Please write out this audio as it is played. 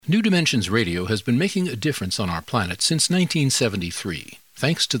New Dimensions Radio has been making a difference on our planet since 1973,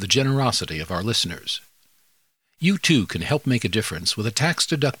 thanks to the generosity of our listeners. You too can help make a difference with a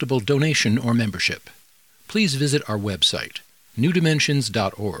tax-deductible donation or membership. Please visit our website,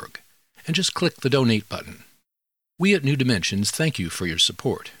 newdimensions.org, and just click the Donate button. We at New Dimensions thank you for your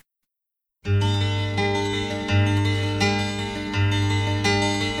support.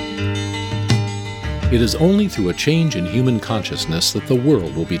 It is only through a change in human consciousness that the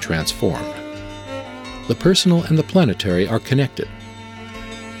world will be transformed. The personal and the planetary are connected.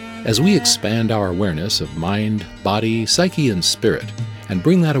 As we expand our awareness of mind, body, psyche, and spirit, and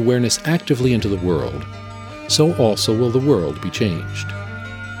bring that awareness actively into the world, so also will the world be changed.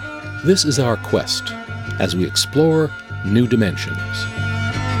 This is our quest as we explore new dimensions.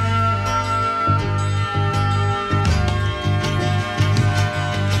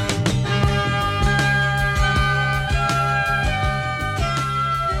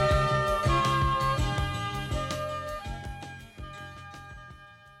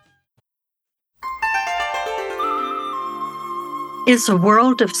 Is a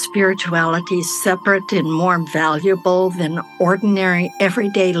world of spirituality separate and more valuable than ordinary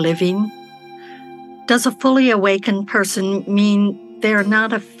everyday living? Does a fully awakened person mean they're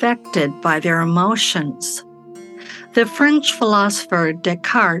not affected by their emotions? The French philosopher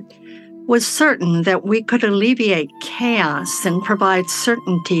Descartes was certain that we could alleviate chaos and provide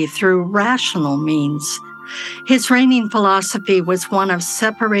certainty through rational means. His reigning philosophy was one of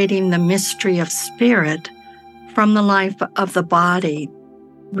separating the mystery of spirit from the life of the body.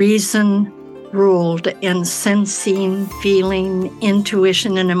 Reason ruled, and sensing, feeling,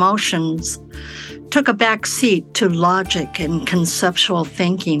 intuition, and emotions took a back seat to logic and conceptual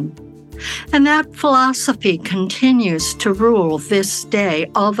thinking. And that philosophy continues to rule this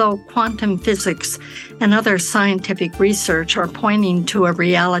day, although quantum physics and other scientific research are pointing to a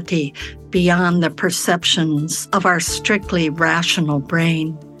reality beyond the perceptions of our strictly rational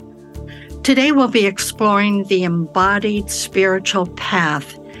brain. Today we'll be exploring the embodied spiritual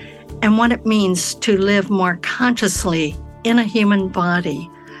path and what it means to live more consciously in a human body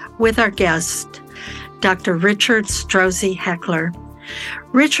with our guest, Dr. Richard Strozzi Heckler.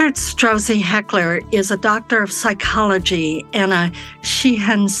 Richard Strozzi Heckler is a doctor of psychology and a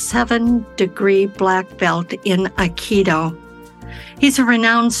Shihan 7-degree black belt in Aikido. He's a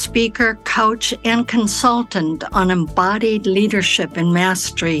renowned speaker, coach, and consultant on embodied leadership and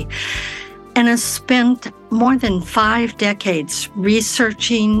mastery, and has spent more than 5 decades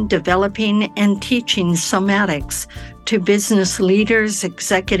researching, developing, and teaching somatics to business leaders,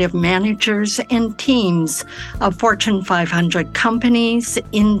 executive managers, and teams of Fortune 500 companies,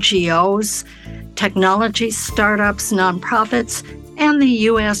 NGOs, technology startups, nonprofits, and the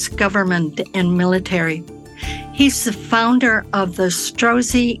U.S. government and military. He's the founder of the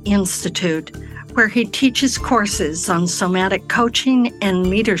Strozzi Institute, where he teaches courses on somatic coaching and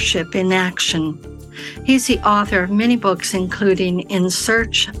leadership in action. He's the author of many books, including In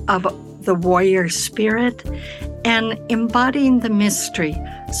Search of the Warrior Spirit and Embodying the Mystery,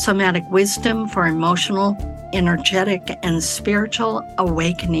 Somatic Wisdom for Emotional, Energetic, and Spiritual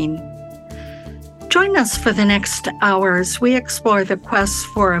Awakening. Join us for the next hour as we explore the quest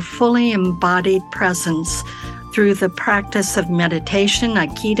for a fully embodied presence through the practice of meditation,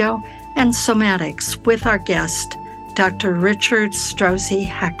 Aikido, and somatics with our guest, Dr. Richard Strozzi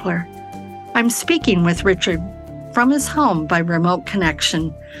Heckler. I'm speaking with Richard from his home by remote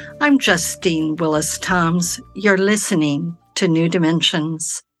connection. I'm Justine Willis-Toms. You're listening to New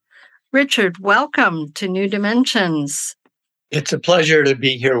Dimensions. Richard, welcome to New Dimensions. It's a pleasure to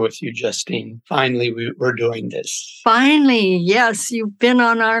be here with you, Justine. Finally, we're doing this. Finally, yes. You've been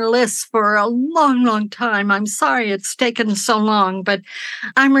on our list for a long, long time. I'm sorry it's taken so long, but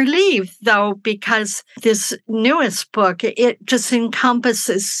I'm relieved, though, because this newest book, it just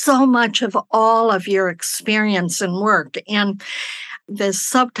encompasses so much of all of your experience and work. And the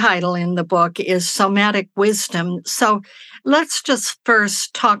subtitle in the book is Somatic Wisdom. So let's just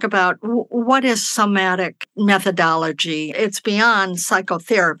first talk about what is somatic methodology. It's beyond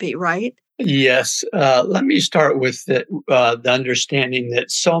psychotherapy, right? Yes. Let me start with the understanding that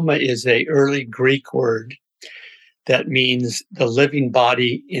soma is an early Greek word that means the living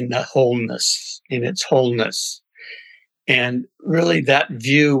body in its wholeness. And really that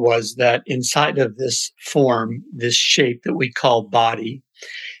view was that inside of this form, this shape that we call body,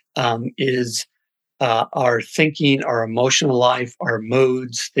 is our thinking, our emotional life, our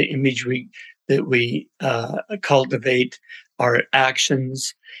moods, the imagery that we cultivate, our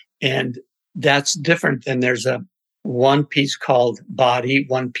actions. And that's different than there's one piece called body,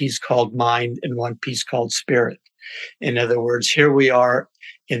 one piece called mind, and one piece called spirit. In other words, here we are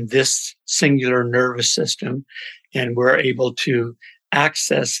in this singular nervous system, and we're able to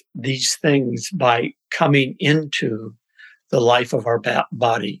access these things by coming into the life of our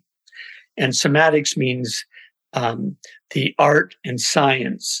body. And somatics means the art and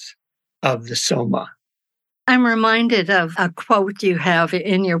science of the soma. I'm reminded of a quote you have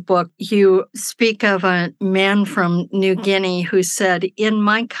in your book. You speak of a man from New Guinea who said, "In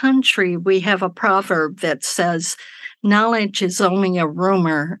my country, we have a proverb that says, knowledge is only a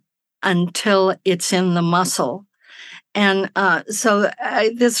rumor until it's in the muscle." And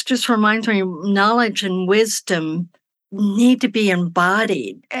this just reminds me, knowledge and wisdom need to be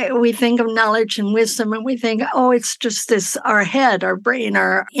embodied. We think of knowledge and wisdom and we think, oh, it's just this, our head, our brain,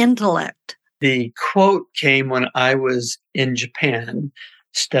 our intellect. The quote came when I was in Japan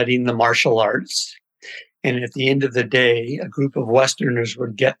studying the martial arts. And at the end of the day, a group of Westerners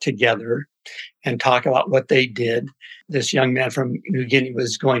would get together and talk about what they did. This young man from New Guinea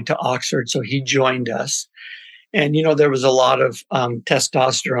was going to Oxford, so he joined us. And, there was a lot of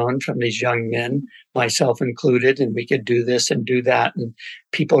testosterone from these young men, myself included, and we could do this and do that, and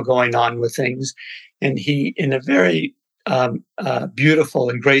people going on with things. And he, in a very beautiful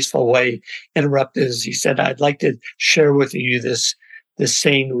and graceful way, interrupted us. He said, "I'd like to share with you this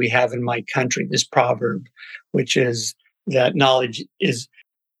saying we have in my country, this proverb, which is that knowledge is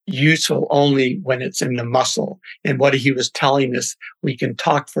useful only when it's in the muscle." And what he was telling us, we can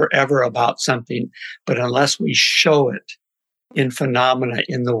talk forever about something, but unless we show it in phenomena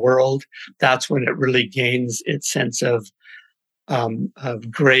in the world, that's when it really gains its sense of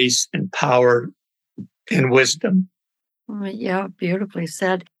grace and power and wisdom. Yeah, beautifully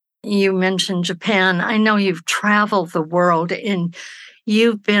said. You mentioned Japan. I know you've traveled the world and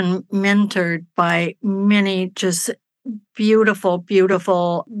you've been mentored by many just beautiful,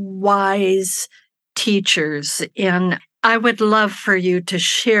 beautiful, wise teachers. And I would love for you to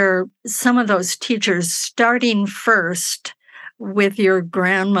share some of those teachers, starting first with your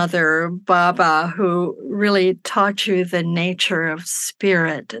grandmother, Baba, who really taught you the nature of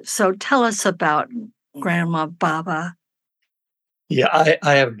spirit. So tell us about Grandma Baba. Yeah,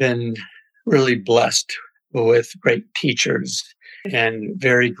 I have been really blessed with great teachers and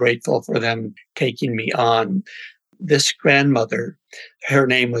very grateful for them taking me on. This grandmother, her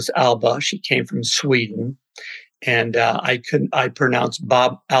name was Alba. She came from Sweden, and I pronounced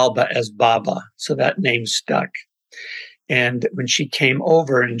Alba as Baba, so that name stuck. And when she came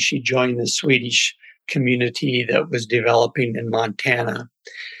over and she joined the Swedish community that was developing in Montana,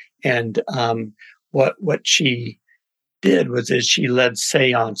 and what she did was that she led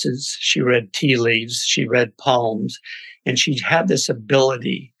seances, she read tea leaves, she read palms, and she had this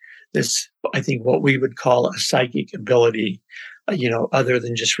ability, I think what we would call a psychic ability, other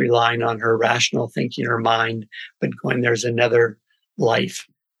than just relying on her rational thinking or mind, but going, there's another life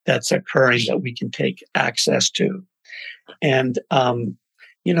that's occurring that we can take access to. And,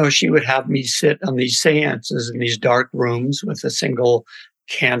 she would have me sit on these seances in these dark rooms with a single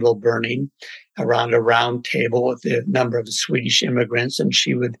candle burning around a round table with a number of Swedish immigrants, and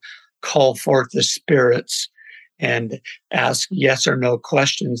she would call forth the spirits and ask yes or no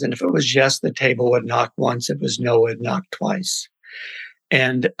questions. And if it was yes, the table would knock once. If it was no, it would knock twice.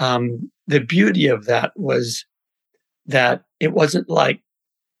 And the beauty of that was that it wasn't like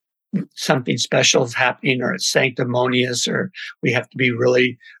something special is happening or it's sanctimonious or we have to be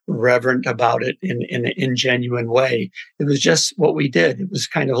really reverent about it in an ingenuine way. It was just what we did. It was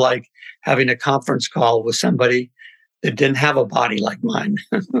kind of like having a conference call with somebody that didn't have a body like mine.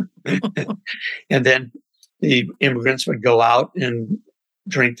 And then the immigrants would go out and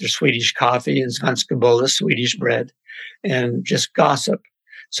drink their Swedish coffee and svenska Swedish bread, and just gossip.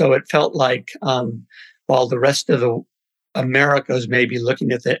 So it felt like while the rest of the America was maybe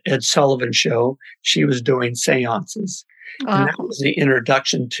looking at the Ed Sullivan Show, she was doing seances. And that was the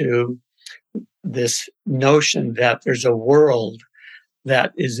introduction to this notion that there's a world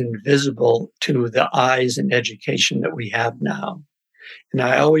that is invisible to the eyes and education that we have now. And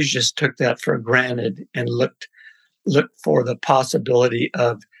I always just took that for granted and looked for the possibility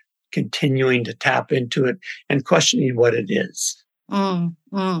of continuing to tap into it and questioning what it is.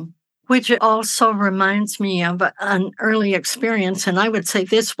 Which also reminds me of an early experience, and I would say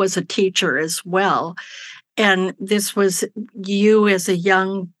this was a teacher as well. And this was you as a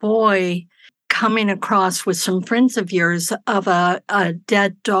young boy coming across with some friends of yours of a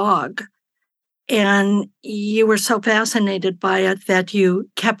dead dog. And you were so fascinated by it that you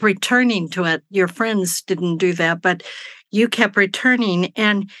kept returning to it. Your friends didn't do that, but you kept returning.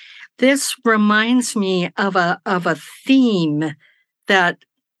 And this reminds me of a theme that,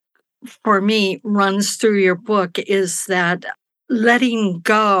 for me, runs through your book, is that letting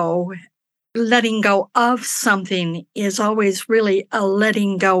go of something is always really a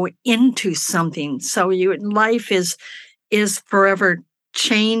letting go into something. So life is forever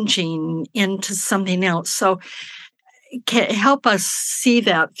changing into something else. So help us see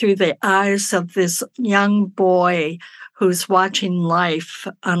that through the eyes of this young boy who's watching life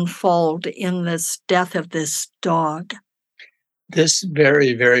unfold in this death of this dog. This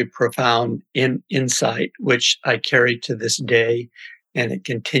very, very profound insight, which I carry to this day, and it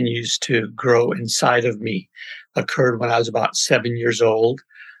continues to grow inside of me, occurred when I was about 7 years old.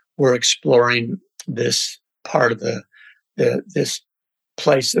 We're exploring this part of this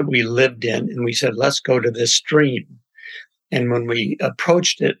place that we lived in, and we said, let's go to this stream. And when we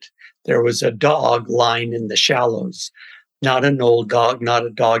approached it, there was a dog lying in the shallows. Not an old dog, not a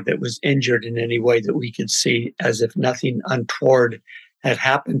dog that was injured in any way that we could see, as if nothing untoward had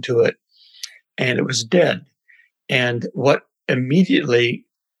happened to it. And it was dead. And what immediately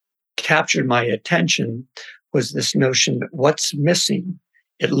captured my attention was this notion that what's missing?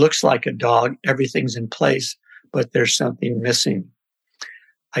 It looks like a dog, everything's in place, but there's something missing.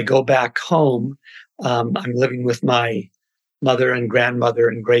 I go back home. I'm living with my mother and grandmother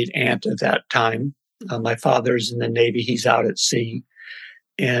and great aunt at that time. My father's in the Navy. He's out at sea.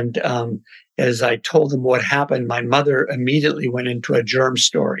 And as I told them what happened, my mother immediately went into a germ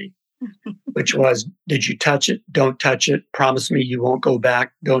story, which was, did you touch it? Don't touch it. Promise me you won't go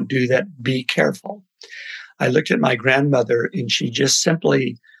back. Don't do that. Be careful. I looked at my grandmother, and she just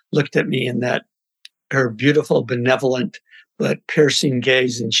simply looked at me in that her beautiful, benevolent, but piercing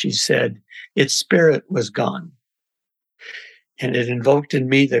gaze, and she said, its spirit was gone. And it invoked in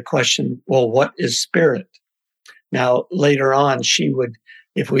me the question, well, what is spirit? Now, later on, she would,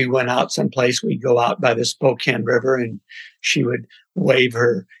 if we went out someplace, we'd go out by the Spokane River, and she would wave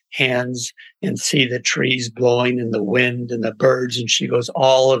her hands and see the trees blowing and the wind and the birds. And she goes,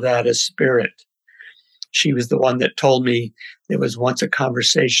 all of that is spirit. She was the one that told me there was once a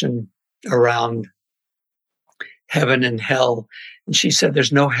conversation around heaven and hell. And she said,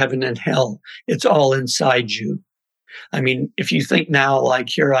 there's no heaven and hell. It's all inside you. I mean, if you think now, like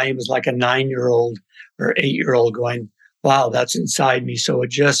here I am as like a 9-year-old or 8-year-old going, wow, that's inside me. So it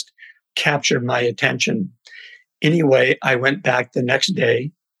just captured my attention. Anyway, I went back the next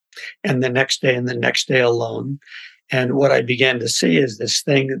day and the next day and the next day alone. And what I began to see is this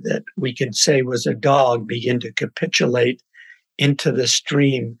thing that we could say was a dog begin to capitulate into the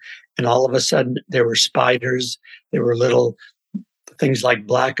stream. And all of a sudden there were spiders, there were little things like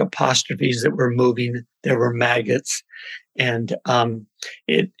black apostrophes that were moving. There were maggots, and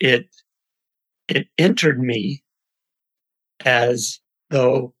it entered me as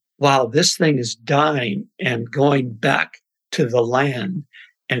though, wow, this thing is dying and going back to the land,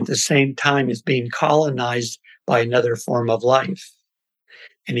 and at the same time is being colonized by another form of life.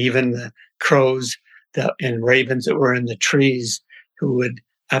 And even the crows and ravens that were in the trees, who would,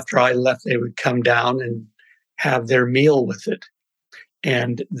 after I left, they would come down and have their meal with it.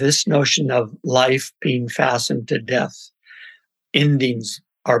 And this notion of life being fastened to death, endings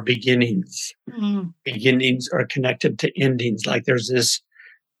are beginnings. Beginnings are connected to endings. Like there's this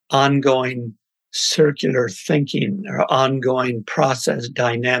ongoing circular thinking or ongoing process,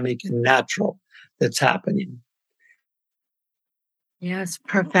 dynamic and natural, that's happening. Yes,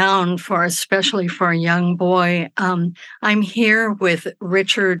 profound especially for a young boy. I'm here with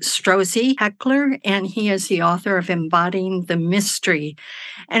Richard Strozzi Heckler, and he is the author of Embodying the Mystery.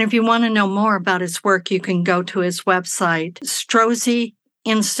 And if you want to know more about his work, you can go to his website,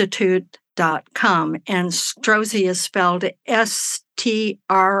 strozziinstitute.com. And Strozzi is spelled Strozzi,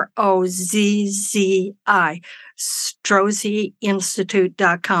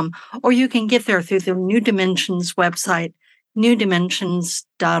 strozziinstitute.com. Or you can get there through the New Dimensions website,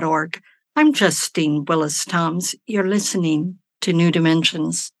 newdimensions.org. I'm Justine Willis-Toms. You're listening to New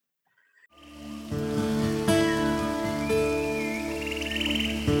Dimensions.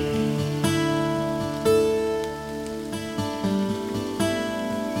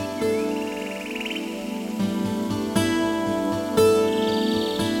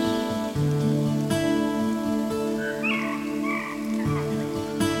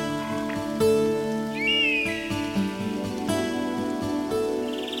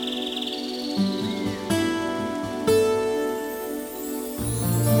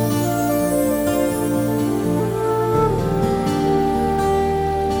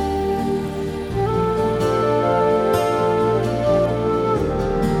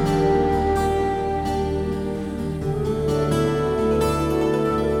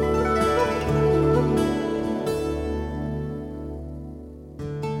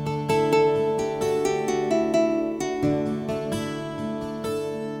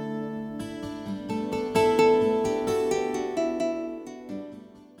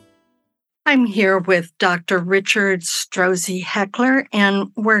 I'm here with Dr. Richard Strozzi Heckler, and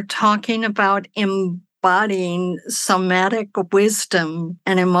we're talking about embodying somatic wisdom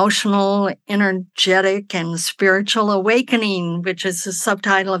and emotional, energetic, and spiritual awakening, which is the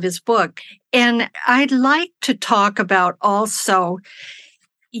subtitle of his book. And I'd like to talk about also,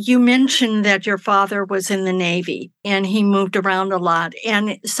 you mentioned that your father was in the Navy and he moved around a lot.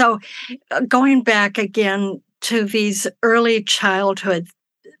 And so going back again to these early childhood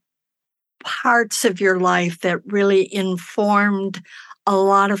parts of your life that really informed a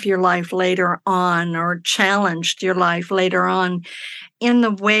lot of your life later on, or challenged your life later on, in the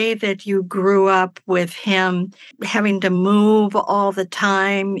way that you grew up with him having to move all the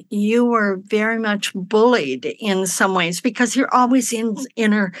time. You were very much bullied in some ways because you're always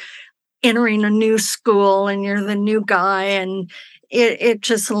entering a new school and you're the new guy, and it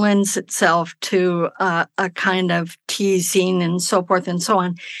just lends itself to a kind of teasing and so forth and so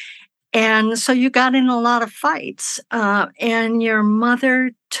on. And so you got in a lot of fights, and your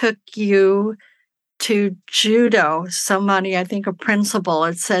mother took you to judo. Somebody, I think a principal,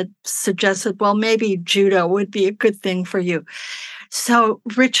 had suggested, well, maybe judo would be a good thing for you. So,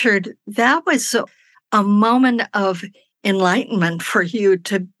 Richard, that was a moment of enlightenment for you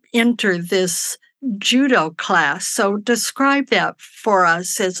to enter this judo class. So describe that for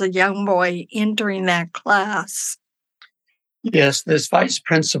us as a young boy entering that class. Yes, this vice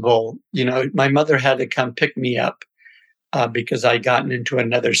principal, my mother had to come pick me up because I'd gotten into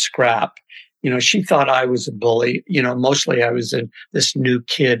another scrap. She thought I was a bully. Mostly I was this new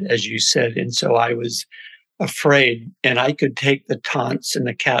kid, as you said. And so I was afraid, and I could take the taunts and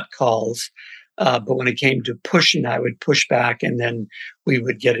the catcalls. But when it came to pushing, I would push back, and then we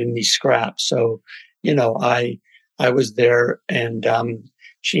would get in these scraps. So, I was there, and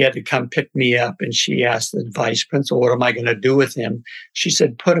she had to come pick me up, and she asked the vice principal, what am I going to do with him? She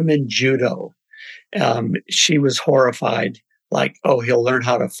said, put him in judo. She was horrified, like, oh, he'll learn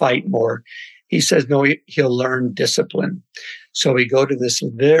how to fight more. He says, no, he'll learn discipline. So we go to this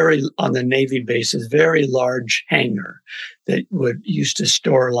on the Navy bases, very large hangar that used to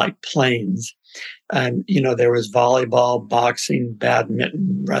store like planes. And, there was volleyball, boxing,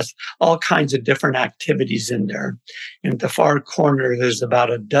 badminton, all kinds of different activities in there. And at the far corner, there's about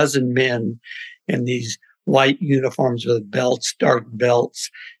a dozen men in these white uniforms with belts, dark belts,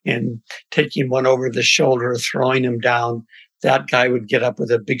 and taking one over the shoulder, throwing him down. That guy would get up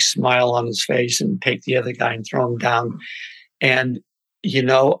with a big smile on his face and take the other guy and throw him down. And,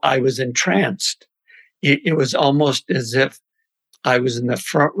 I was entranced. It was almost as if I was in the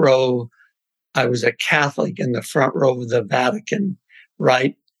front row. I was a Catholic in the front row of the Vatican,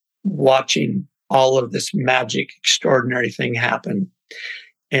 right? Watching all of this magic, extraordinary thing happen.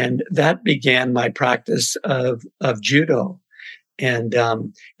 And that began my practice of judo. And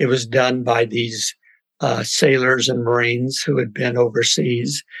it was done by these sailors and Marines who had been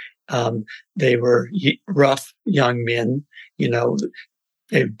overseas. They were rough young men, they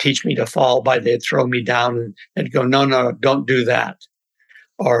would teach me to fall they'd throw me down and go, no, don't do that.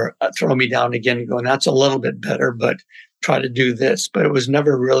 Or throw me down again and go, that's a little bit better, but try to do this. But it was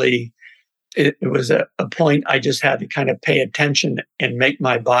never really, it was a point I just had to kind of pay attention and make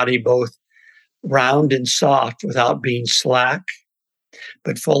my body both round and soft without being slack,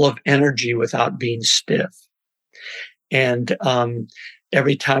 but full of energy without being stiff. And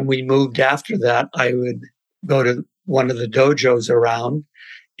every time we moved after that, I would go to one of the dojos around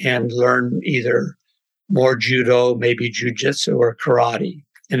and learn either more judo, maybe jujitsu or karate.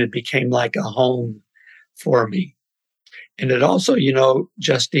 And it became like a home for me. And it also,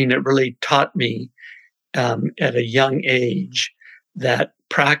 Justine, it really taught me at a young age that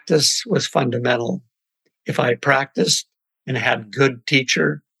practice was fundamental. If I practiced and had a good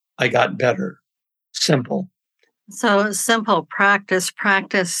teacher, I got better. Simple. So simple, practice.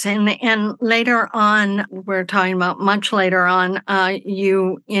 And later on, we're talking about much later on,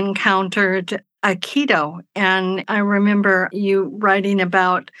 you encountered Aikido. And I remember you writing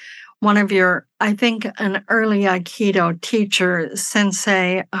about one of your, I think an early Aikido teacher,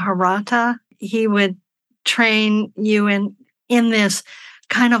 Sensei Hirata. He would train you in this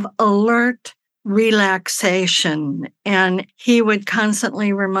kind of alert relaxation. And he would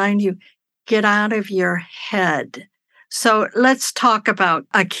constantly remind you, get out of your head. So let's talk about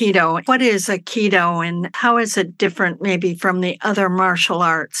Aikido. What is Aikido and how is it different maybe from the other martial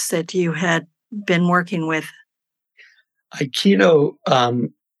arts that you had been working with? Aikido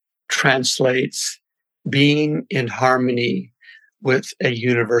translates being in harmony with a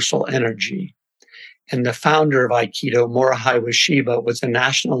universal energy. And the founder of Aikido, Morihei Ueshiba, was a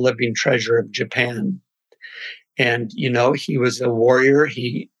national living treasure of Japan. And, he was a warrior.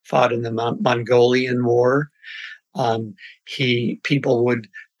 He fought in the Mongolian War. People would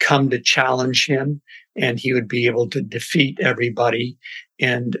come to challenge him, and he would be able to defeat everybody.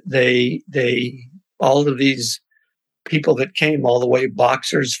 And all of these people that came all the way,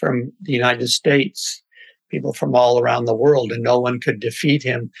 boxers from the United States, people from all around the world, and no one could defeat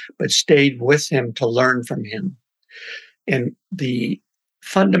him, but stayed with him to learn from him. And the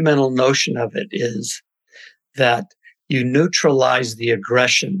fundamental notion of it is that you neutralize the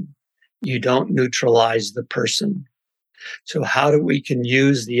aggression, you don't neutralize the person. So how do we can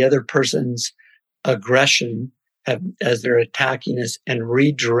use the other person's aggression as they're attacking us and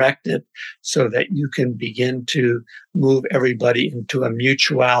redirect it so that you can begin to move everybody into a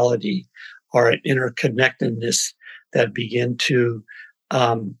mutuality or an interconnectedness that begin to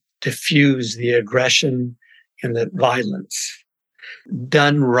diffuse the aggression and the violence.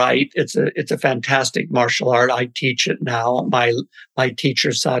 Done right, it's a fantastic martial art. I teach it now. My teacher,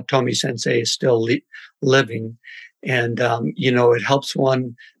 Satomi Sensei, is still living. And, it helps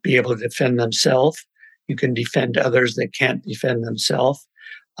one be able to defend themselves. You can defend others that can't defend themselves.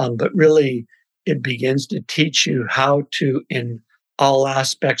 But really, it begins to teach you how to, in all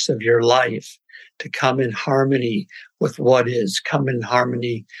aspects of your life, to come in harmony with what is, come in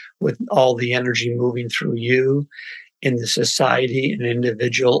harmony with all the energy moving through you in the society and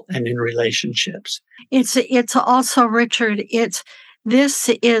individual and in relationships. It's also, Richard, this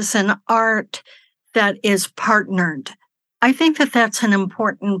is an art that is partnered. I think that that's an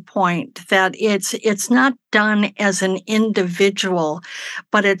important point, that it's not done as an individual,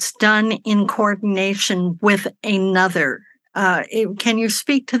 but it's done in coordination with another. Can you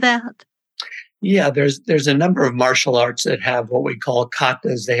speak to that? Yeah, there's a number of martial arts that have what we call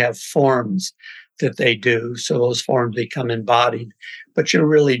katas. They have forms that they do. So those forms become embodied, but you're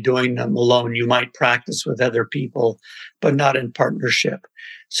really doing them alone. You might practice with other people, but not in partnership.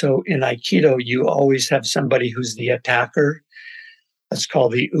 So in Aikido, you always have somebody who's the attacker. That's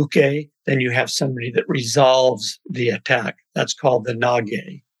called the uke. Then you have somebody that resolves the attack. That's called the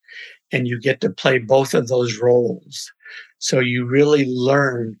nage. And you get to play both of those roles. So you really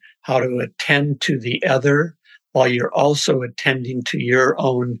learn how to attend to the other while you're also attending to your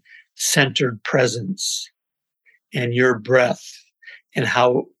own centered presence and your breath, and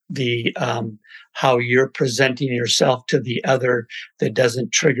how you're presenting yourself to the other that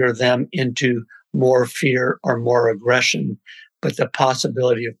doesn't trigger them into more fear or more aggression, but the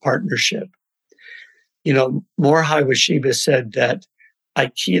possibility of partnership. Morihei Ueshiba said that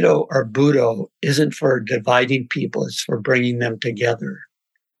Aikido or Budo isn't for dividing people, it's for bringing them together.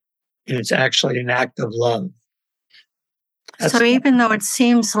 And it's actually an act of love. So even though it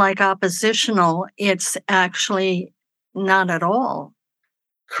seems like oppositional, it's actually not at all.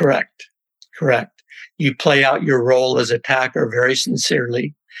 Correct. You play out your role as attacker very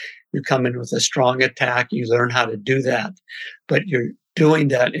sincerely. You come in with a strong attack. You learn how to do that. But you're doing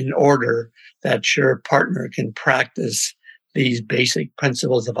that in order that your partner can practice these basic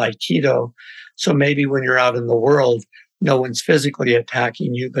principles of Aikido. So maybe when you're out in the world, no one's physically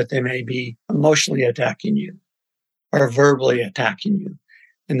attacking you, but they may be emotionally attacking you or verbally attacking you.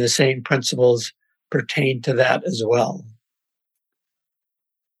 And the same principles pertain to that as well.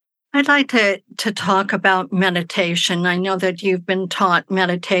 I'd like to talk about meditation. I know that you've been taught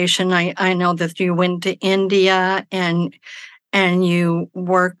meditation. I know that you went to India and you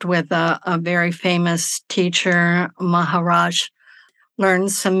worked with a very famous teacher, Maharaj,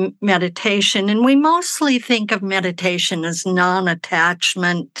 learned some meditation. And we mostly think of meditation as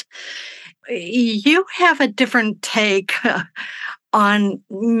non-attachment. You have a different take on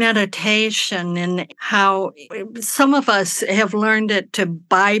meditation and how some of us have learned it to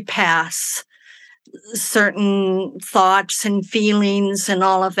bypass certain thoughts and feelings and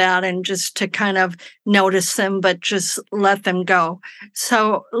all of that, and just to kind of notice them, but just let them go.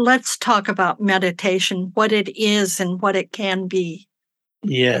 So let's talk about meditation, what it is and what it can be.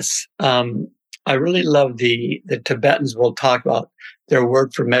 Yes. I really love the Tibetans will talk about their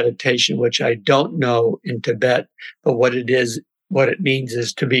word for meditation, which I don't know in Tibet, but what it means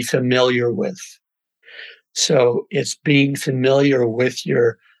is to be familiar with. So it's being familiar with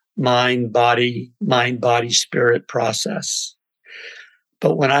your mind, body, spirit process.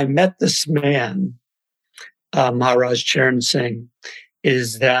 But when I met this man, Maharaj Charan Singh,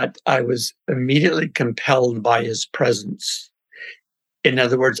 is that I was immediately compelled by his presence. In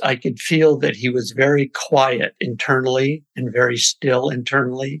other words, I could feel that he was very quiet internally and very still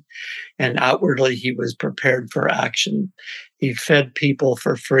internally, and outwardly he was prepared for action. He fed people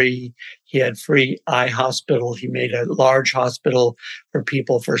for free. He had free eye hospital. He made a large hospital for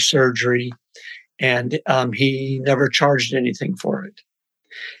people for surgery. and he never charged anything for it.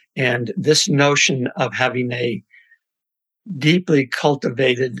 And this notion of having a deeply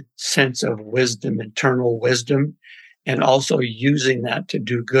cultivated sense of wisdom, internal wisdom, and also using that to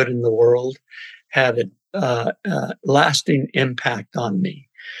do good in the world had a lasting impact on me.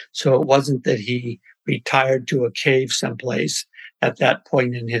 So it wasn't that he retired to a cave someplace at that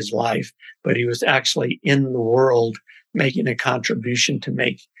point in his life, but he was actually in the world making a contribution to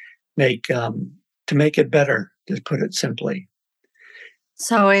make it better, to put it simply.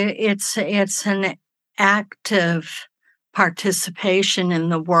 So it's an active participation in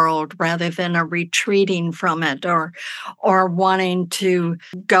the world rather than a retreating from it or wanting to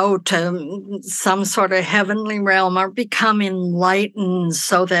go to some sort of heavenly realm or become enlightened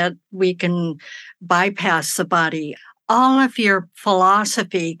so that we can bypass the body. All of your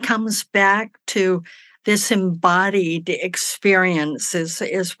philosophy comes back to this embodied experience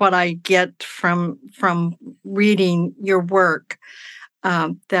is what I get from reading your work.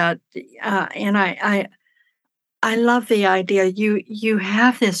 And I love the idea. You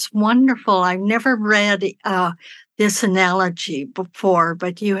have this wonderful, I've never read this analogy before,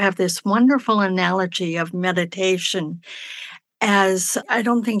 but you have this wonderful analogy of meditation as, I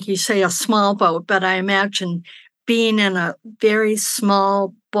don't think you say a small boat, but I imagine being in a very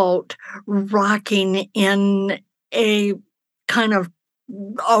small boat rocking in a kind of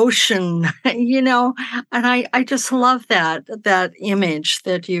ocean, and I just love that image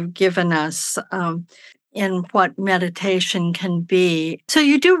that you've given us in what meditation can be. So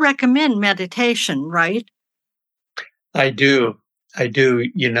you do recommend meditation, right? I do,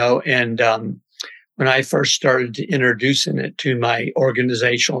 and when I first started to introducing it to my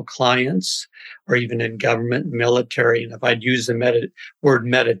organizational clients, or even in government and military, and if I'd use the word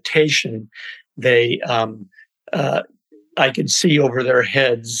meditation, they I could see over their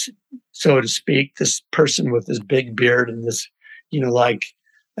heads, so to speak, this person with this big beard and this,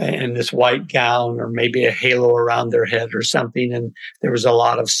 and this white gown, or maybe a halo around their head or something. And there was a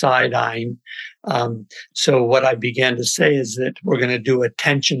lot of side-eyeing. So what I began to say is that we're going to do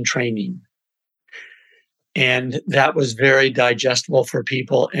attention training. And that was very digestible for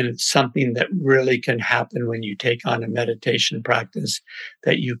people. And it's something that really can happen when you take on a meditation practice,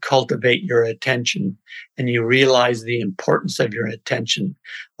 that you cultivate your attention and you realize the importance of your attention.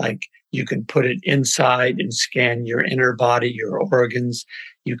 Like, you can put it inside and scan your inner body, your organs.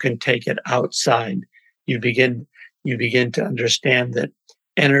 You can take it outside. You begin to understand that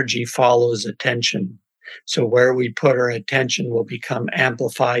energy follows attention. So where we put our attention will become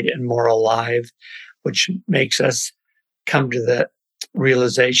amplified and more alive, which makes us come to the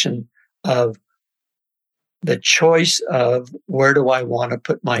realization of the choice of where do I want to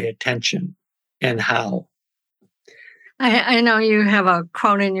put my attention and how. I know you have a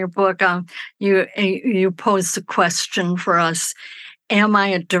quote in your book. You pose the question for us: am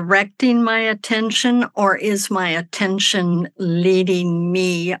I directing my attention, or is my attention leading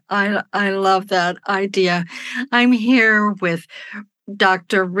me? I love that idea. I'm here with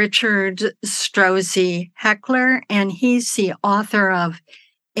Dr. Richard Strozzi Heckler, and he's the author of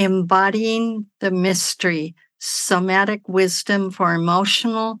Embodying the Mystery: Somatic Wisdom for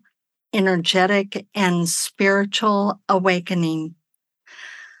Emotional, Energetic, and Spiritual Awakening.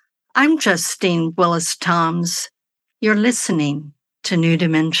 I'm Justine Willis Toms. You're listening to New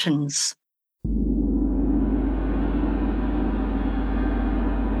Dimensions.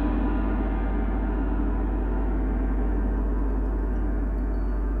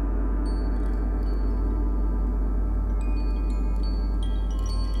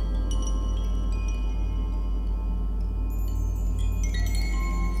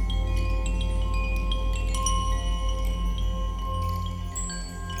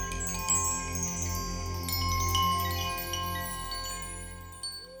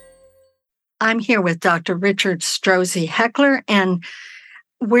 I'm here with Dr. Richard Strozzi Heckler, and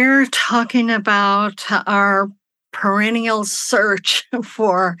we're talking about our perennial search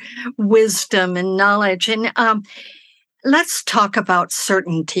for wisdom and knowledge. And let's talk about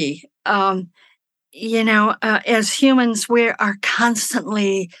certainty. As humans, we are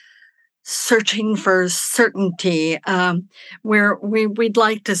constantly searching for certainty, where we'd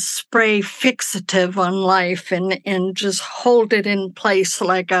like to spray fixative on life and just hold it in place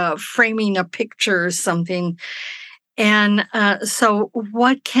like framing a picture or something. And so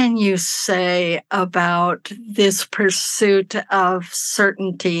what can you say about this pursuit of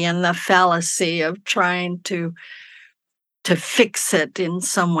certainty and the fallacy of trying to fix it in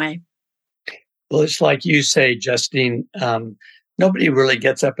some way? Well, it's like you say, Justine, nobody really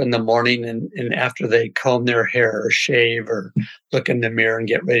gets up in the morning and after they comb their hair or shave or look in the mirror and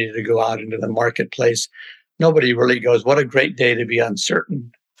get ready to go out into the marketplace, nobody really goes, what a great day to be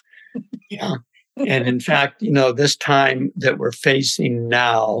uncertain. Yeah. And in fact, this time that we're facing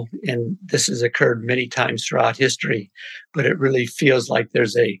now, and this has occurred many times throughout history, but it really feels like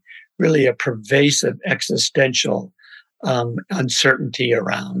there's really a pervasive existential uncertainty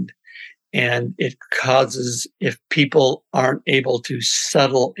around. And it causes, if people aren't able to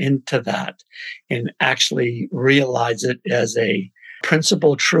settle into that and actually realize it as a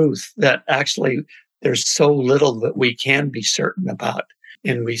principal truth, that actually there's so little that we can be certain about.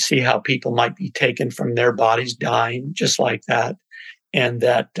 And we see how people might be taken from their bodies, dying just like that. And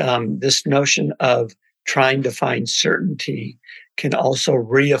that this notion of trying to find certainty can also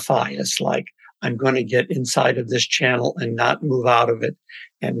reify us, like, I'm going to get inside of this channel and not move out of it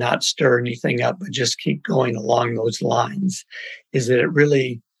and not stir anything up, but just keep going along those lines, is that it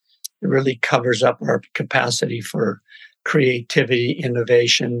really covers up our capacity for creativity,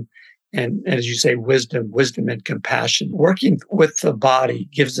 innovation, and, as you say, wisdom and compassion. Working with the body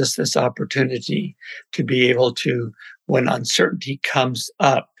gives us this opportunity to be able to, when uncertainty comes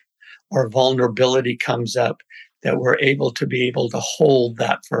up or vulnerability comes up, that we're able to hold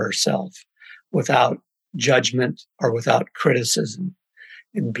that for ourselves without judgment or without criticism,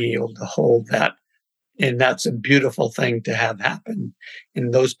 and be able to hold that. And that's a beautiful thing to have happen.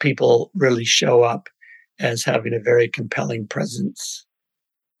 And those people really show up as having a very compelling presence.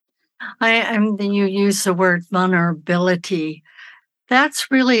 You use the word vulnerability. That's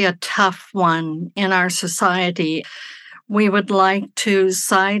really a tough one in our society. We would like to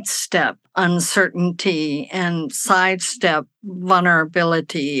sidestep uncertainty and sidestep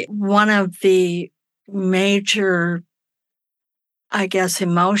vulnerability. One of the major,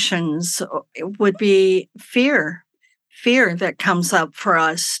 emotions would be fear that comes up for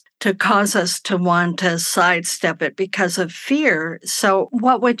us to cause us to want to sidestep it because of fear. So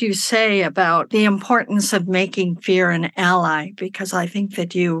what would you say about the importance of making fear an ally? Because I think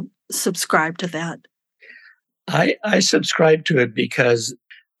that you subscribe to that. I subscribe to it because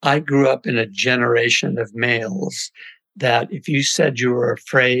I grew up in a generation of males that if you said you were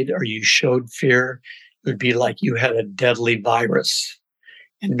afraid or you showed fear, it would be like you had a deadly virus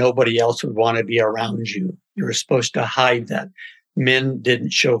and nobody else would want to be around you. You were supposed to hide that. Men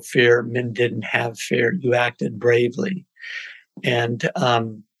didn't show fear. Men didn't have fear. You acted bravely. And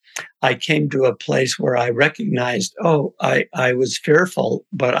I came to a place where I recognized, I was fearful,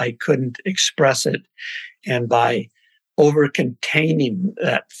 but I couldn't express it. And by over-containing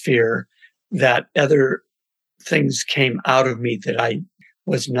that fear, that other things came out of me that I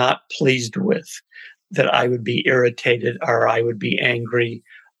was not pleased with, that I would be irritated or I would be angry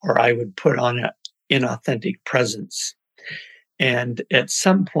or I would put on an inauthentic presence. And at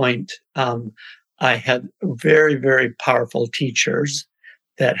some point, I had very, very powerful teachers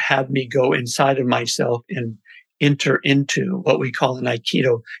that had me go inside of myself and enter into what we call in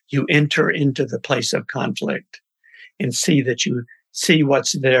Aikido, you enter into the place of conflict and see that you see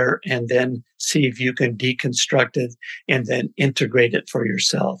what's there and then see if you can deconstruct it and then integrate it for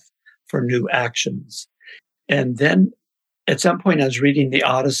yourself for new actions. And then at some point I was reading the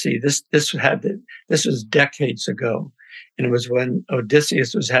Odyssey. This was decades ago. And it was when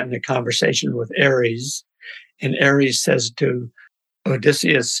Odysseus was having a conversation with Ares, and Ares says to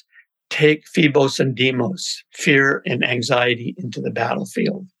Odysseus, take Phobos and Deimos, fear and anxiety, into the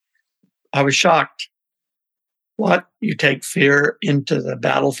battlefield. I was shocked. What? You take fear into the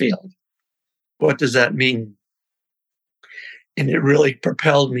battlefield? What does that mean? And it really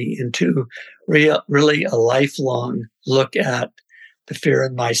propelled me into really a lifelong look at the fear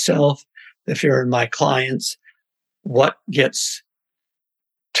in myself, the fear in my clients, what gets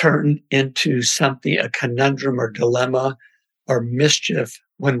turned into something, a conundrum or dilemma or mischief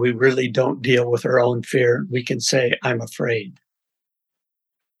when we really don't deal with our own fear. We can say, I'm afraid,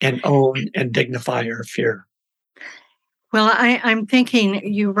 and own and dignify our fear. Well, I'm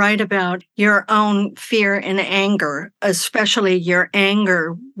thinking you write about your own fear and anger, especially your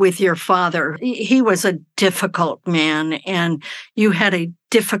anger with your father. He was a difficult man, and you had a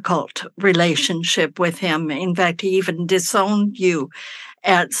difficult relationship with him. In fact, he even disowned you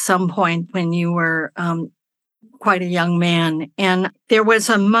at some point when you were quite a young man. And there was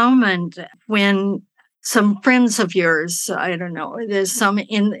a moment when some friends of yours, I don't know, there's some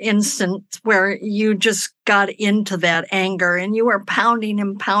instance where you just got into that anger and you were pounding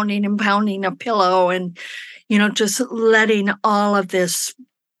and pounding and pounding a pillow and, just letting all of this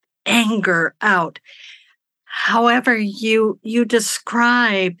anger out. However, you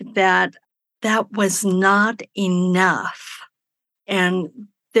describe that was not enough And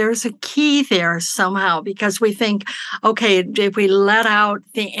there's a key there somehow, because we think, okay, if we let out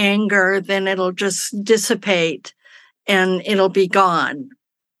the anger, then it'll just dissipate and it'll be gone.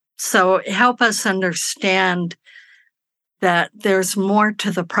 So help us understand that there's more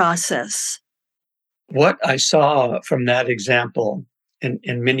to the process. What I saw from that example, and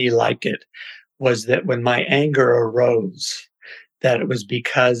many like it, was that when my anger arose, that it was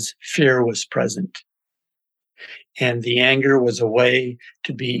because fear was present. And the anger was a way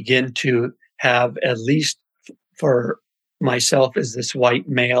to begin to have, at least for myself as this white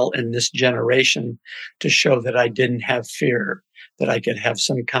male in this generation, to show that I didn't have fear, that I could have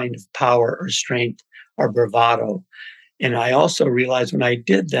some kind of power or strength or bravado. And I also realized when I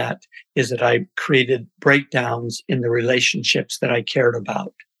did that is that I created breakdowns in the relationships that I cared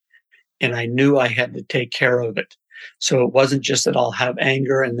about. And I knew I had to take care of it. So it wasn't just that I'll have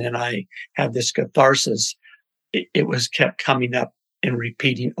anger and then I have this catharsis. It was kept coming up and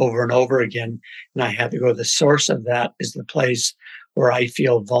repeating over and over again. And I had to go, the source of that is the place where I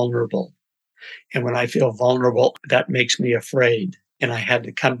feel vulnerable. And when I feel vulnerable, that makes me afraid. And I had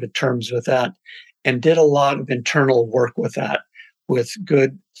to come to terms with that and did a lot of internal work with that, with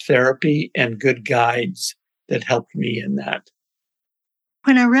good therapy and good guides that helped me in that.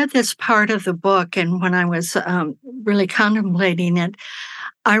 When I read this part of the book and when I was really contemplating it,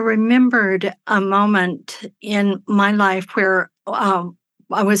 I remembered a moment in my life where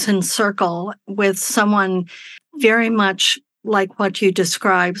I was in circle with someone very much like what you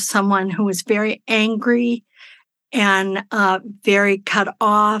described, someone who was very angry and very cut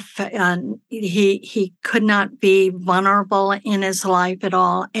off, and he could not be vulnerable in his life at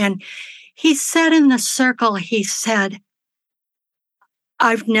all. And he said in the circle, he said,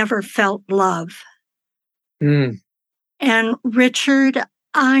 "I've never felt love." Mm. And Richard,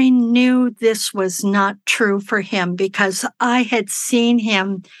 I knew this was not true for him because I had seen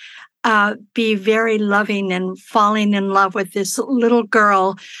him be very loving and falling in love with this little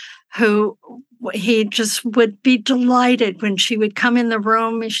girl who he just would be delighted when she would come in the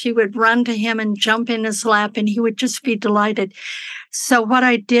room. She would run to him and jump in his lap, and he would just be delighted. So what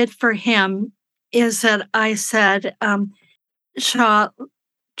I did for him is that I said, Shaw,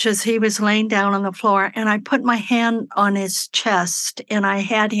 just he was laying down on the floor, and I put my hand on his chest, and I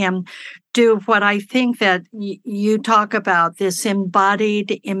had him do what I think that you talk about, this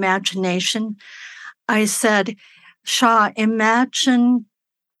embodied imagination. I said, Shaw, imagine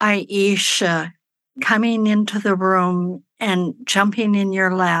Aisha coming into the room and jumping in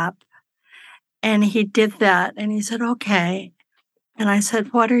your lap. And he did that. And he said, okay. And I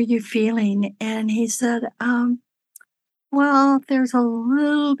said, what are you feeling? And he said, well, there's a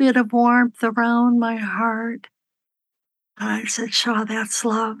little bit of warmth around my heart. I said, Shaw, that's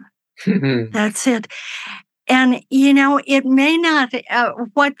love. That's it. And, it may not,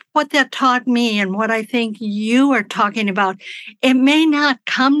 what that taught me and what I think you are talking about, it may not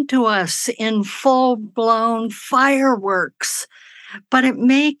come to us in full-blown fireworks, but it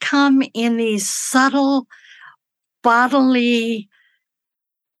may come in these subtle bodily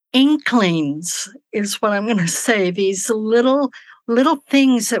inklings, is what I'm going to say, these little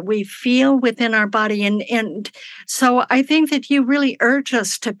things that we feel within our body. And so I think that you really urge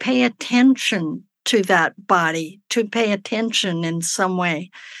us to pay attention to that body, to pay attention in some way.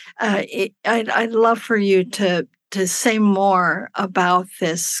 I'd love for you to say more about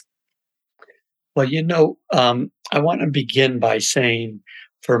this. Well, I want to begin by saying,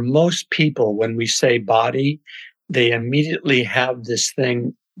 for most people, when we say body, they immediately have this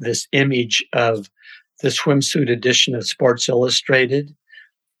image of the swimsuit edition of Sports Illustrated,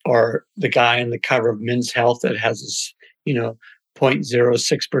 or the guy on the cover of Men's Health that has this,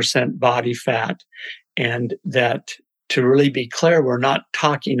 0.06% body fat. And that, to really be clear, we're not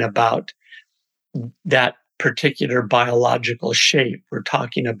talking about that particular biological shape. We're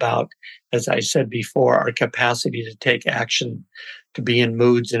talking about, as I said before, our capacity to take action, to be in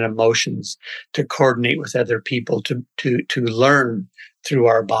moods and emotions, to coordinate with other people, to learn through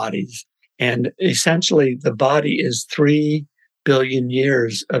our bodies. And essentially, the body is 3 billion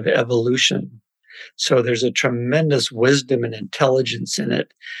years of evolution. So there's a tremendous wisdom and intelligence in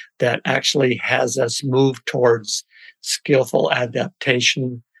it that actually has us move towards skillful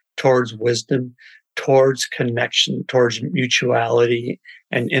adaptation, towards wisdom, towards connection, towards mutuality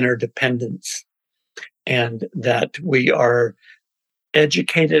and interdependence. And that we are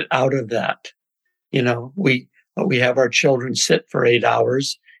educated out of that. We have our children sit for 8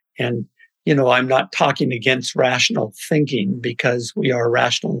 hours, and I'm not talking against rational thinking, because we are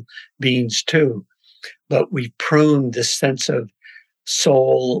rational beings too, but we prune this sense of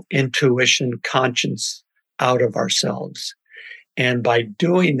soul, intuition, conscience out of ourselves. And by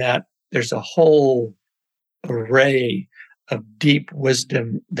doing that, there's a whole array of deep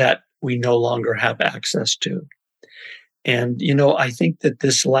wisdom that we no longer have access to. And, I think that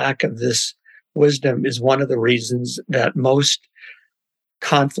this lack of this wisdom is one of the reasons that most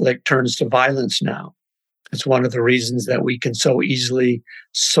conflict turns to violence now. It's one of the reasons that we can so easily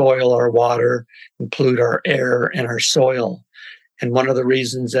soil our water, pollute our air and our soil. And one of the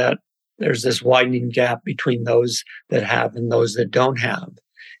reasons that there's this widening gap between those that have and those that don't have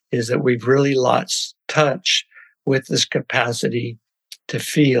is that we've really lost touch with this capacity to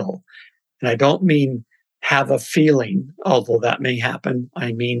feel. And I don't mean have a feeling, although that may happen.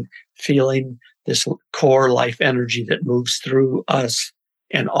 I mean feeling this core life energy that moves through us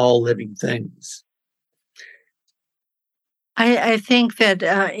and all living things. I think that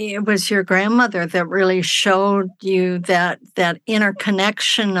it was your grandmother that really showed you that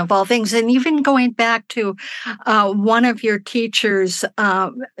interconnection of all things. And even going back to one of your teachers,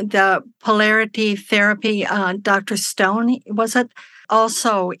 the polarity therapy, Dr. Stone, was it,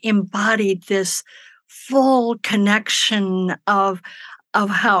 also embodied this full connection of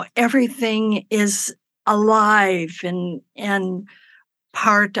how everything is alive and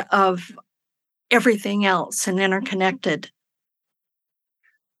part of everything else and interconnected.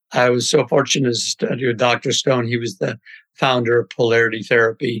 I was so fortunate to study with Dr. Stone. He was the founder of polarity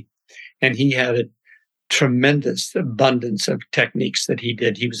therapy, and he had a tremendous abundance of techniques that he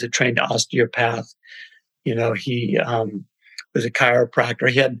did. He was a trained osteopath. He was a chiropractor.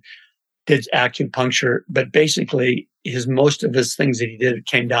 He did acupuncture, but basically most of his things that he did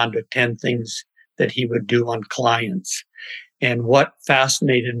came down to 10 things that he would do on clients. And what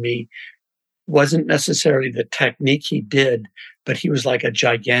fascinated me wasn't necessarily the technique he did, but he was like a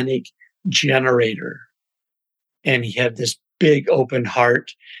gigantic generator. And he had this big open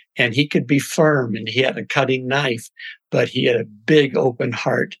heart, and he could be firm, and he had a cutting knife, but he had a big open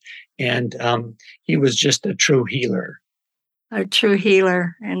heart. And he was just a true healer. A true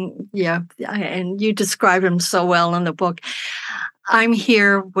healer. And and you describe him so well in the book. I'm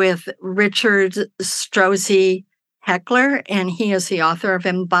here with Richard Strozzi Heckler, and he is the author of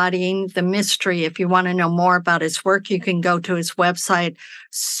Embodying the Mystery. If you want to know more about his work, you can go to his website,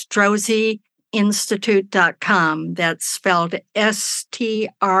 strozziinstitute.com. That's spelled STROZZI,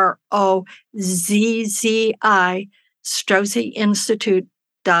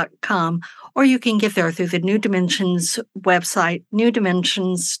 strozziinstitute.com. Or you can get there through the New Dimensions website,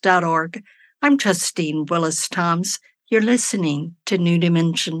 newdimensions.org. I'm Justine Willis-Toms. You're listening to New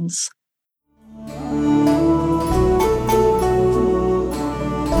Dimensions.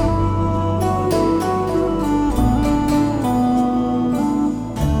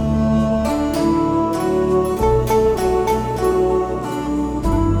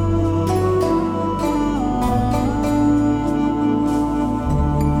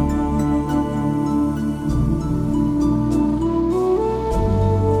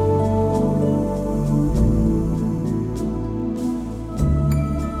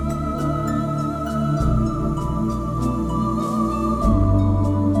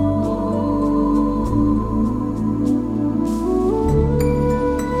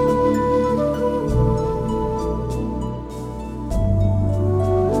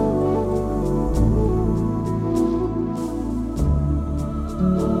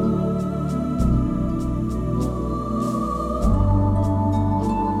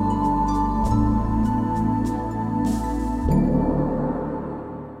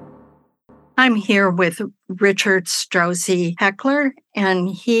 I'm here with Richard Strozzi Heckler, and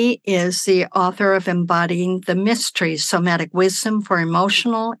he is the author of Embodying the Mystery, Somatic Wisdom for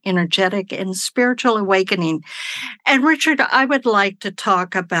Emotional, Energetic, and Spiritual Awakening. And Richard, I would like to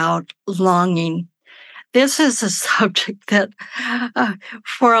talk about longing. This is a subject that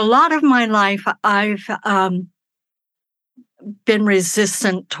for a lot of my life, I've been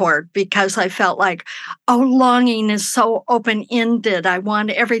resistant toward, because I felt like, longing is so open-ended. I want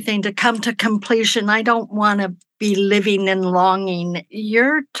everything to come to completion. I don't want to be living in longing.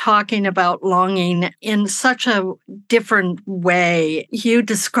 You're talking about longing in such a different way. You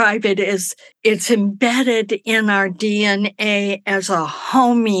describe it as it's embedded in our DNA as a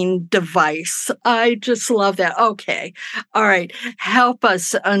homing device. I just love that. Okay. All right. Help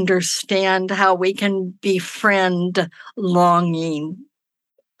us understand how we can befriend longing.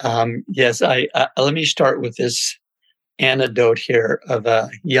 Yes. Let me start with this anecdote here of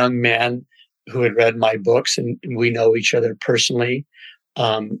a young man who had read my books, and we know each other personally,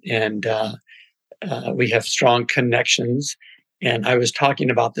 and we have strong connections. And I was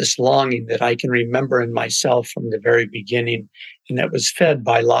talking about this longing that I can remember in myself from the very beginning, and that was fed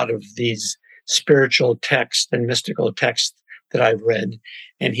by a lot of these spiritual texts and mystical texts that I've read.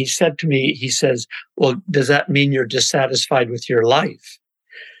 And he said to me, he says, well, does that mean you're dissatisfied with your life?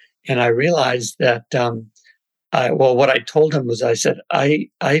 And I realized that, what I told him was, I said,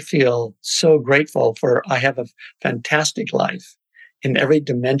 I feel so grateful I have a fantastic life in every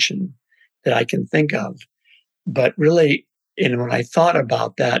dimension that I can think of. But really, and when I thought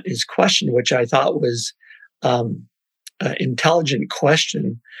about that, his question, which I thought was an intelligent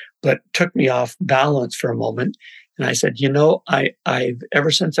question, but took me off balance for a moment. And I said, I've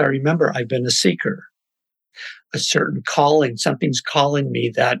ever since I remember, I've been a seeker, a certain calling. Something's calling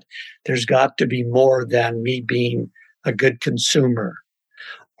me that there's got to be more than me being a good consumer,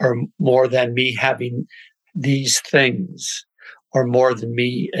 or more than me having these things, or more than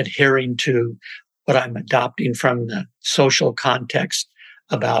me adhering to what I'm adopting from the social context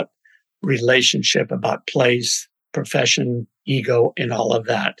about relationship, about place, profession, ego, and all of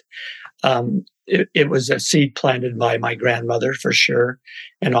that. It was a seed planted by my grandmother for sure,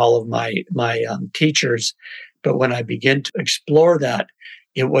 and all of my teachers. But when I began to explore that,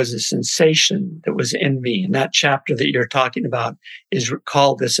 it was a sensation that was in me. And that chapter that you're talking about is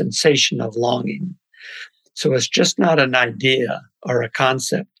called the sensation of longing. So it's just not an idea or a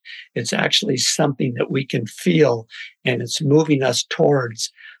concept. It's actually something that we can feel, and it's moving us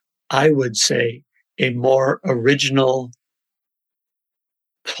towards, I would say, a more original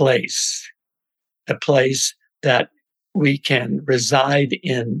place, a place that we can reside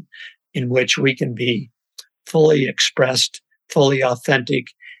in which we can be fully expressed, fully authentic,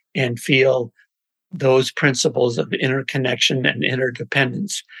 and feel those principles of interconnection and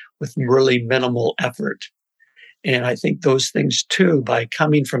interdependence with really minimal effort. And I think those things too, by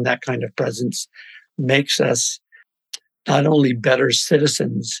coming from that kind of presence, makes us not only better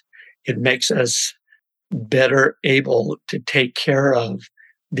citizens, it makes us better able to take care of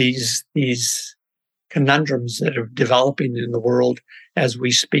these conundrums that are developing in the world as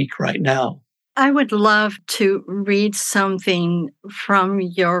we speak right now. I would love to read something from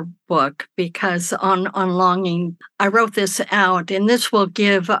your book, because on longing, I wrote this out, and this will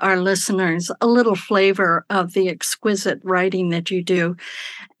give our listeners a little flavor of the exquisite writing that you do,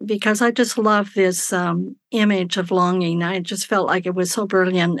 because I just love this image of longing. I just felt like it was so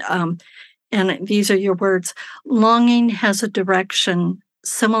brilliant. And these are your words. Longing has a direction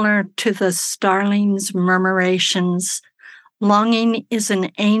similar to the starling's murmurations. Longing is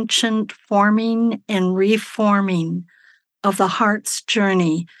an ancient forming and reforming of the heart's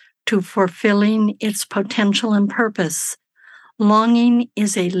journey to fulfilling its potential and purpose. Longing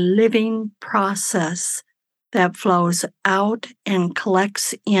is a living process that flows out and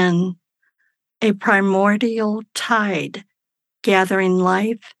collects in, a primordial tide, gathering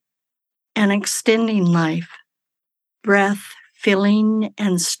life and extending life, breath filling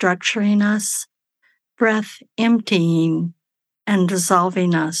and structuring us, breath emptying and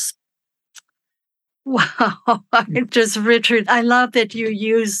dissolving us. Wow. Richard, I love that you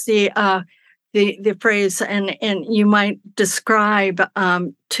use the phrase, and you might describe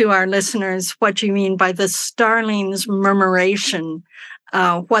to our listeners what you mean by the starling's murmuration,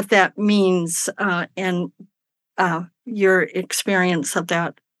 what that means, and your experience of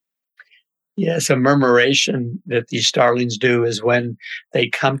that. Yes, a murmuration that these starlings do is when they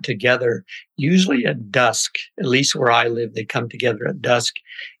come together, usually at dusk. At least where I live, they come together at dusk,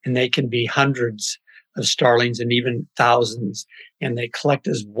 and they can be hundreds of starlings and even thousands, and they collect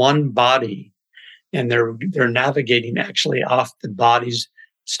as one body, and they're navigating actually off the bodies,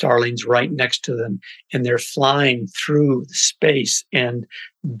 starlings right next to them, and they're flying through space and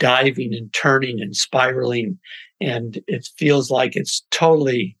diving and turning and spiraling, and it feels like it's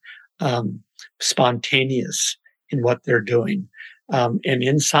totally spontaneous in what they're doing. And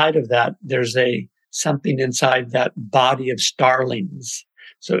inside of that, there's something inside that body of starlings.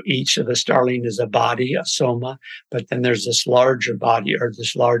 So each of the starling is a body, a soma, but then there's this larger body or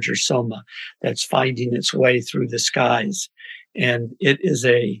this larger soma that's finding its way through the skies. And it is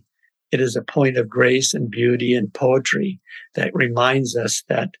a point of grace and beauty and poetry that reminds us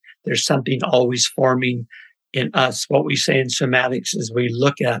that there's something always forming in us. What we say in somatics is we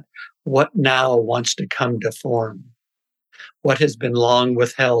look at what now wants to come to form, what has been long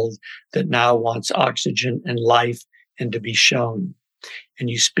withheld that now wants oxygen and life and to be shown. And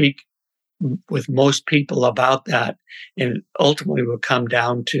you speak with most people about that, and ultimately will come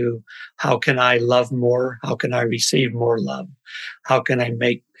down to, how can I love more? How can I receive more love? How can I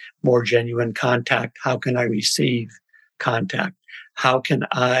make more genuine contact? How can I receive contact? How can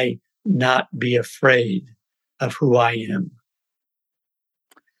I not be afraid of who I am?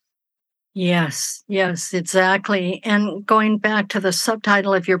 Yes, exactly. And going back to the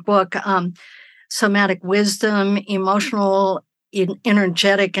subtitle of your book, somatic wisdom, emotional,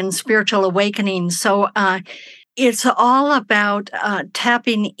 energetic, and spiritual awakening. So it's all about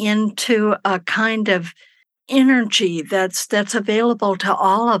tapping into a kind of energy that's available to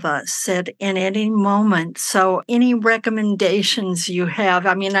all of us in any moment. So any recommendations you have?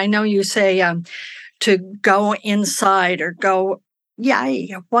 I mean, I know you say to go inside or go.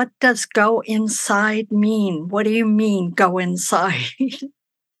 Yeah, what does go inside mean? What do you mean, go inside?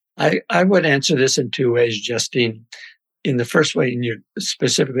 I would answer this in two ways, Justine. In the first way,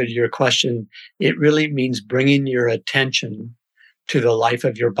 specifically to your question, it really means bringing your attention to the life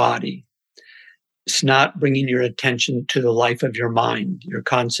of your body. It's not bringing your attention to the life of your mind, your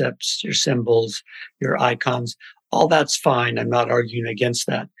concepts, your symbols, your icons. All that's fine. I'm not arguing against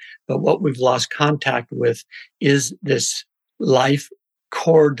that. But what we've lost contact with is this life,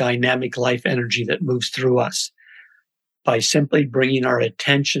 core dynamic life energy that moves through us. By simply bringing our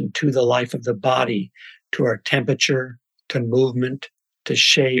attention to the life of the body, to our temperature, to movement, to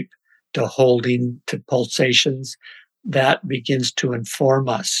shape, to holding, to pulsations, that begins to inform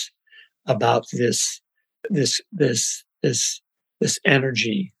us about this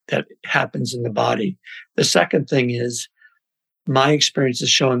energy that happens in the body. The second thing is, my experience has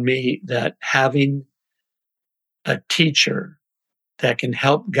shown me that having a teacher that can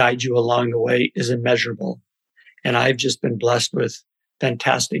help guide you along the way is immeasurable. And I've just been blessed with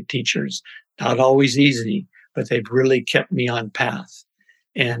fantastic teachers. Not always easy, but they've really kept me on path.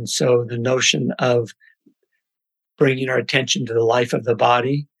 And so the notion of bringing our attention to the life of the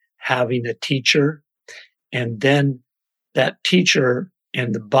body, having a teacher, and then that teacher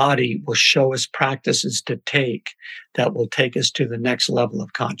and the body will show us practices to take that will take us to the next level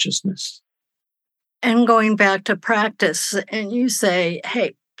of consciousness. And going back to practice, and you say,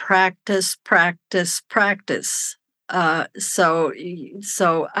 hey, practice, practice, practice. So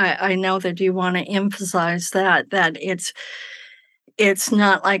I know that you want to emphasize that it's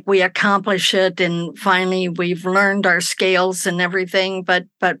not like we accomplish it and finally we've learned our scales and everything, but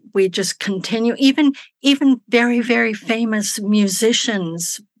we just continue. Even very, very famous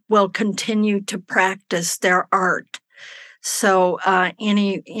musicians will continue to practice their art. So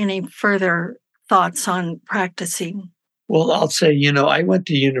any further thoughts on practicing? Well, I'll say, I went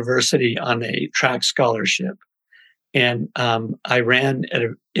to university on a track scholarship, and I ran at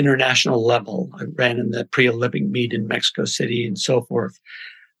an international level. I ran in the pre-Olympic meet in Mexico City and so forth.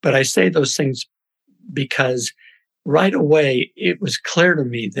 But I say those things because right away, it was clear to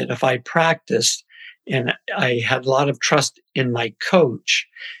me that if I practiced, and I had a lot of trust in my coach,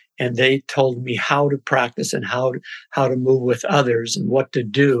 and they told me how to practice and how to move with others and what to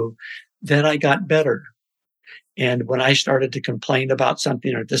do, then I got better. And when I started to complain about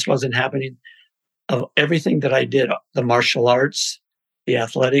something or this wasn't happening, of everything that I did, the martial arts, the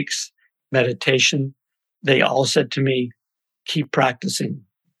athletics, meditation, they all said to me, keep practicing,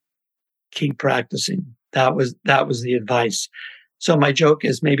 keep practicing. That was the advice. So my joke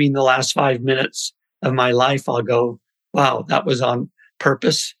is maybe in the last 5 minutes of my life, I'll go, wow, that was on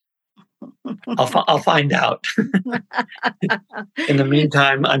purpose. I'll find out. In the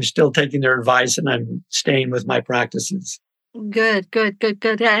meantime, I'm still taking their advice and I'm staying with my practices. Good.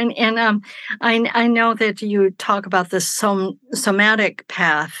 And I know that you talk about the somatic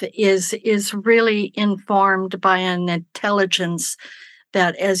path is really informed by an intelligence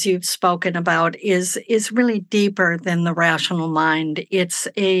that, as you've spoken about, is really deeper than the rational mind. It's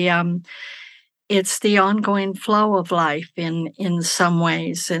the ongoing flow of life in some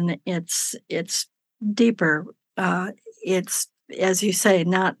ways, and it's deeper. It's, as you say,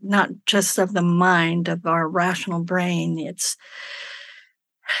 not just of the mind, of our rational brain.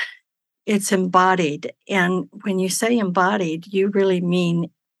 It's embodied, and when you say embodied, you really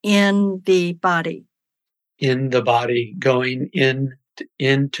mean in the body. In the body, going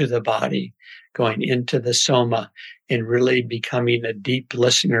into the body, going into the soma, and really becoming a deep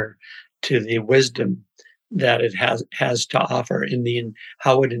listener to the wisdom that it has to offer in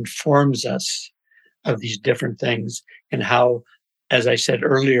how it informs us of these different things, and how, as I said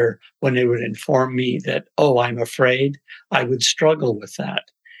earlier, when it would inform me that, oh, I'm afraid, I would struggle with that.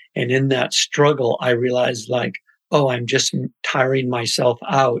 And in that struggle, I realized I'm just tiring myself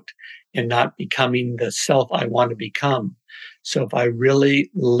out and not becoming the self I want to become. So if I really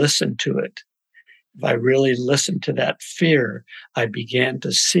listen to it, if I really listened to that fear, I began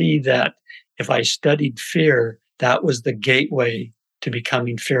to see that if I studied fear, that was the gateway to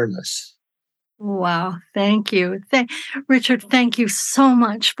becoming fearless. Wow. Thank you. Richard, thank you so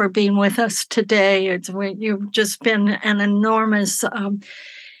much for being with us today. You've just been an enormous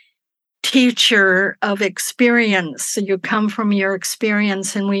teacher of experience. You come from your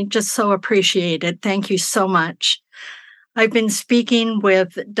experience, and we just so appreciate it. Thank you so much. I've been speaking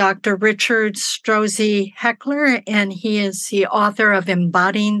with Dr. Richard Strozzi Heckler, and he is the author of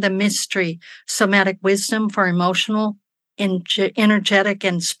Embodying the Mystery, Somatic Wisdom for Emotional, Energetic,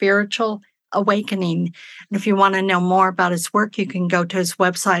 and Spiritual Awakening. And if you want to know more about his work, you can go to his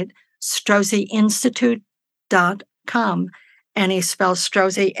website, strozziinstitute.com. And he spells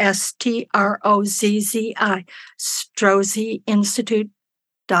Strozzi, S-T-R-O-Z-Z-I,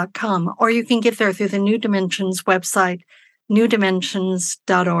 strozziinstitute.com. Or you can get there through the New Dimensions website,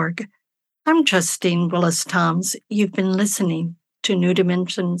 newdimensions.org. I'm Justine Willis-Toms. You've been listening to New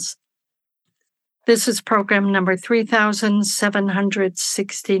Dimensions. This is program number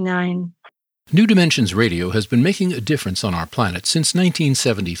 3769. New Dimensions Radio has been making a difference on our planet since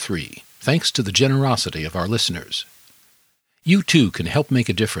 1973, thanks to the generosity of our listeners. You too can help make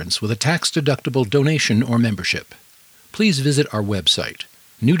a difference with a tax-deductible donation or membership. Please visit our website,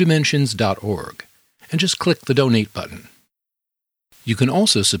 newdimensions.org, and just click the Donate button. You can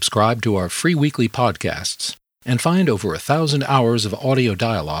also subscribe to our free weekly podcasts and find over 1,000 hours of audio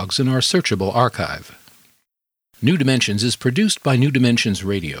dialogues in our searchable archive. New Dimensions is produced by New Dimensions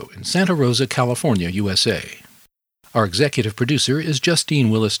Radio in Santa Rosa, California, USA. Our executive producer is Justine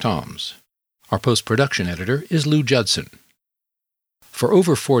Willis-Toms. Our post-production editor is Lou Judson. For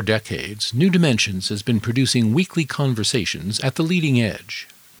over 4 decades, New Dimensions has been producing weekly conversations at the leading edge.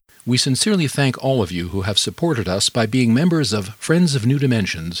 We sincerely thank all of you who have supported us by being members of Friends of New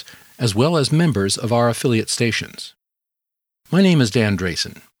Dimensions, as well as members of our affiliate stations. My name is Dan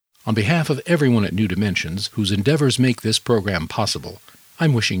Drayson. On behalf of everyone at New Dimensions whose endeavors make this program possible,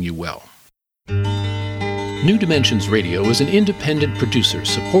 I'm wishing you well. New Dimensions Radio is an independent producer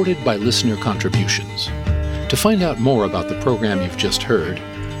supported by listener contributions. To find out more about the program you've just heard,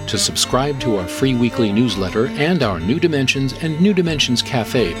 to subscribe to our free weekly newsletter and our New Dimensions and New Dimensions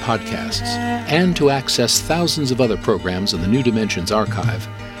Cafe podcasts, and to access thousands of other programs in the New Dimensions archive,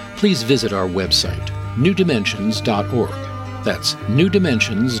 please visit our website, newdimensions.org. That's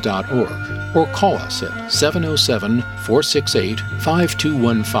newdimensions.org. Or call us at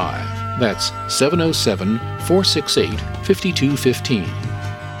 707-468-5215. That's 707-468-5215.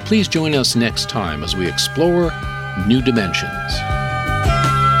 Please join us next time as we explore New Dimensions.